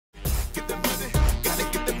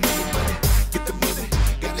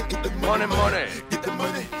money, money.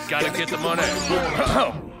 Gotta get the money.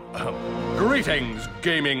 Greetings,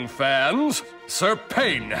 gaming fans. Sir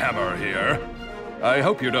Painhammer here. I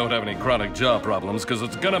hope you don't have any chronic jaw problems, because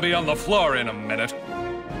it's gonna be on the floor in a minute.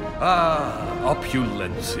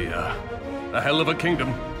 Opulencia. A hell of a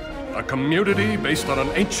kingdom. A community based on an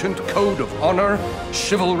ancient code of honor,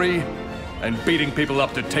 chivalry, and beating people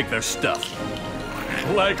up to take their stuff.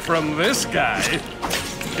 Like from this guy.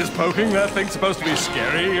 Is poking that thing supposed to be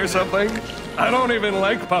scary or something? I don't even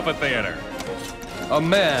like puppet theater. A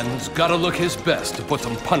man's gotta look his best to put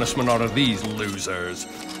some punishment on these losers.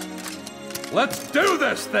 Let's do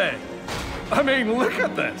this thing! I mean, look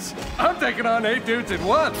at this. I'm taking on 8 dudes at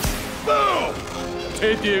once. Boom!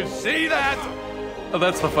 Did you see that? Oh,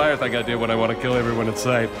 that's the fire thing I do when I want to kill everyone in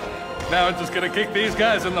sight. Now I'm just gonna kick these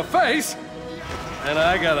guys in the face. And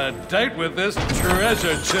I got a date with this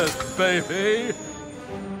treasure chest, baby.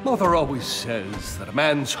 Mother always says that a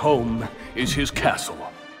man's home is his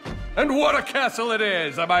castle. And what a castle it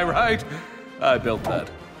is, am I right? I built that.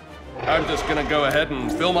 I'm just gonna go ahead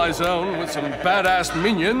and fill my zone with some badass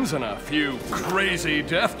minions and a few crazy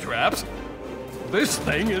death traps. This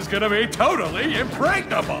thing is gonna be totally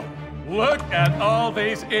impregnable. Look at all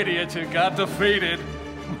these idiots who got defeated.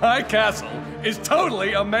 My castle is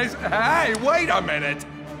totally amazing. Hey, wait a minute.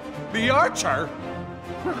 The archer?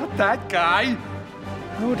 Not that guy.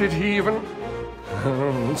 How did he even...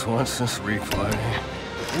 let's watch this replay.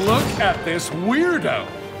 Look at this weirdo.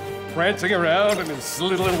 Prancing around in his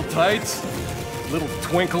little tights. Little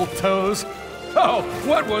twinkle toes. Oh,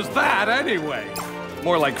 what was that anyway?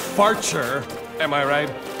 More like farture. Am I right?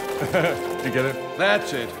 You get it?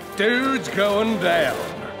 That's it. Dude's going down.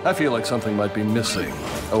 I feel like something might be missing.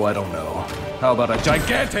 Oh, I don't know. How about a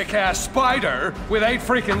gigantic-ass spider with 8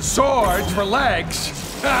 freaking swords for legs?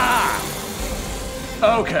 Ah!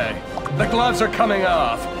 Okay, the gloves are coming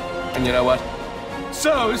off. And you know what?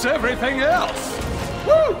 So's everything else.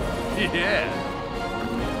 Woo! Yeah.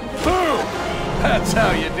 Boom! That's how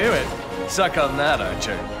you do it. Suck on that,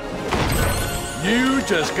 Archer. You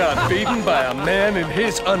just got beaten by a man in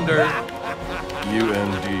his underpants.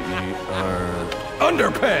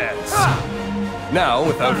 Now,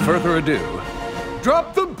 without further ado,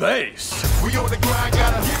 drop the bass. We on the grind,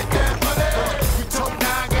 gotta hit that money.